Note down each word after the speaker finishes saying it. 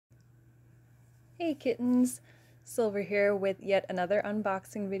Hey kittens, Silver here with yet another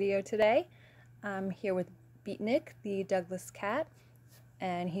unboxing video today. I'm here with Beatnik, the Douglas cat,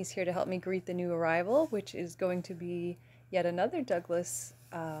 and he's here to help me greet the new arrival, which is going to be yet another Douglas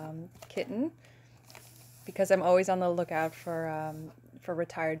kitten, because I'm always on the lookout for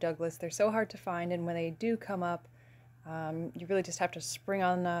retired Douglas. They're so hard to find, and when they do come up, you really just have to spring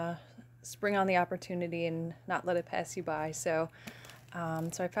on the opportunity and not let it pass you by. So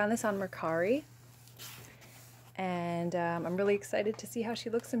I found this on Mercari. And I'm really excited to see how she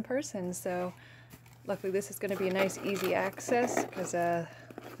looks in person. So luckily this is going to be a nice easy access because the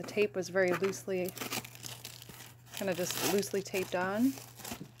tape was very loosely, kind of just loosely taped on.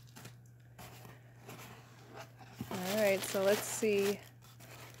 Alright, so let's see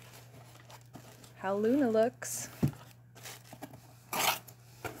how Luna looks.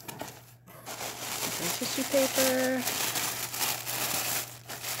 Some tissue paper.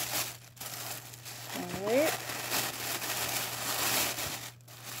 Alright.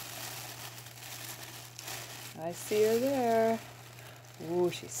 I see her there.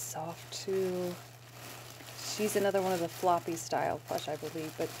 Ooh, she's soft too. She's another one of the floppy style plush, I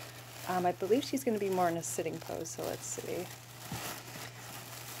believe, but I believe she's going to be more in a sitting pose, so let's see.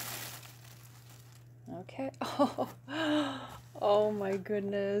 Okay. Oh, oh my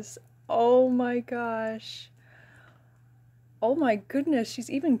goodness. Oh my gosh. Oh my goodness, she's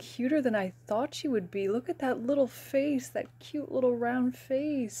even cuter than I thought she would be. Look at that little face, that cute little round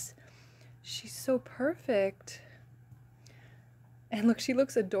face. She's so perfect. And look, she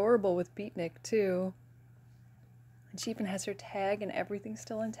looks adorable with Beatnik too. And she even has her tag and everything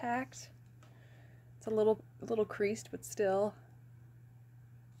still intact. It's a little creased, but still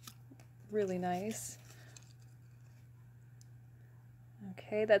really nice.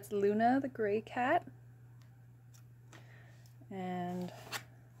 Okay, that's Luna, the gray cat. And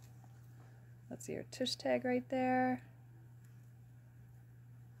let's see her tush tag right there.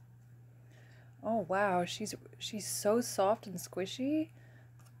 Oh wow, she's so soft and squishy.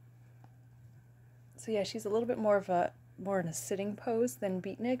 So yeah, she's a little bit more in a sitting pose than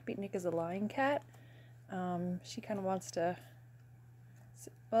Beatnik. Beatnik is a lying cat. She kind of wants to.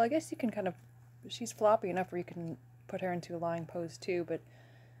 Well, I guess you can kind of. She's floppy enough where you can put her into a lying pose too, but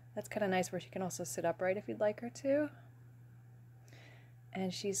that's kind of nice where she can also sit upright if you'd like her to.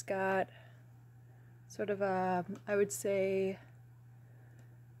 And she's got sort of a, I would say,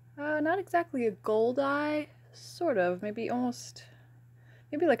 not exactly a gold eye, sort of, maybe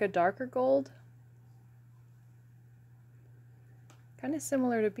like a darker gold. Kind of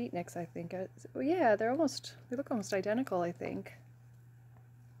similar to Beatnik's, I think. Well, yeah, they look almost identical, I think.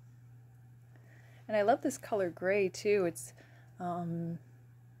 And I love this color gray too. It's almost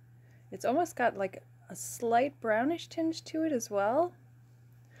got like a slight brownish tinge to it as well.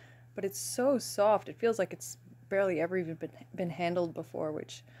 But it's so soft. It feels like it's barely ever even been handled before,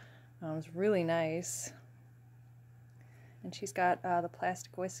 which is really nice. And she's got the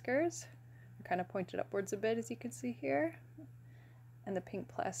plastic whiskers. They're kind of pointed upwards a bit, as you can see here. And the pink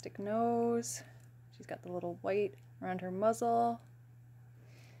plastic nose. She's got the little white around her muzzle.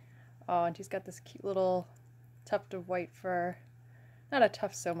 Oh, and she's got this cute little tuft of white fur. Not a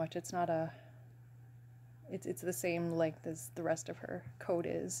tuft so much, it's not a... It's the same length as the rest of her coat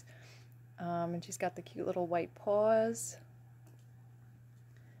is. And she's got the cute little white paws.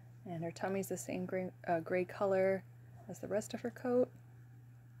 And her tummy's the same gray color as the rest of her coat.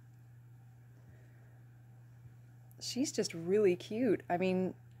 She's just really cute. I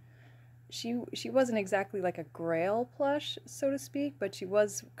mean, she wasn't exactly like a grail plush, so to speak, but she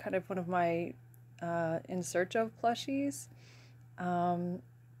was kind of one of my in search of plushies.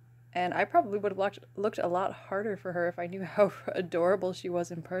 And I probably would have looked a lot harder for her if I knew how adorable she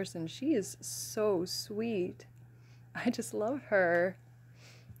was in person. She is so sweet. I just love her.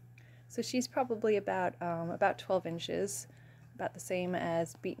 So she's probably about 12 inches, about the same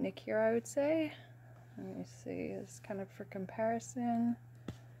as Beatnik here, I would say. Let me see, it's kind of for comparison.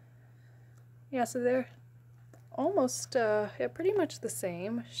 Yeah, so they're almost, yeah, pretty much the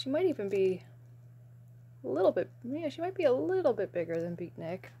same. She might even be a little bit, yeah, she might be a little bit bigger than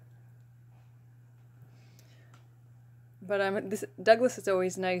Beatnik. But Douglas is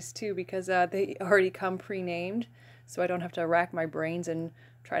always nice too because they already come pre-named, so I don't have to rack my brains and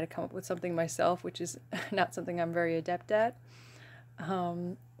try to come up with something myself, which is not something I'm very adept at.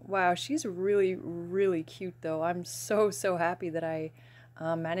 Wow, she's really, really cute though. I'm so happy that I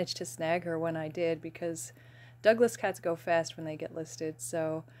managed to snag her when I did, because Douglas cats go fast when they get listed.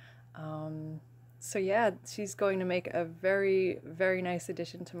 So yeah, she's going to make a very, very nice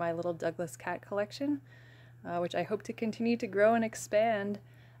addition to my little Douglas cat collection, which I hope to continue to grow and expand.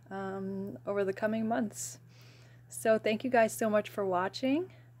 over the coming months. So thank you guys so much for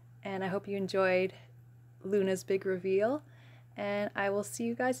watching, and I hope you enjoyed Luna's big reveal, and I will see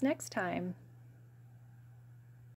you guys next time.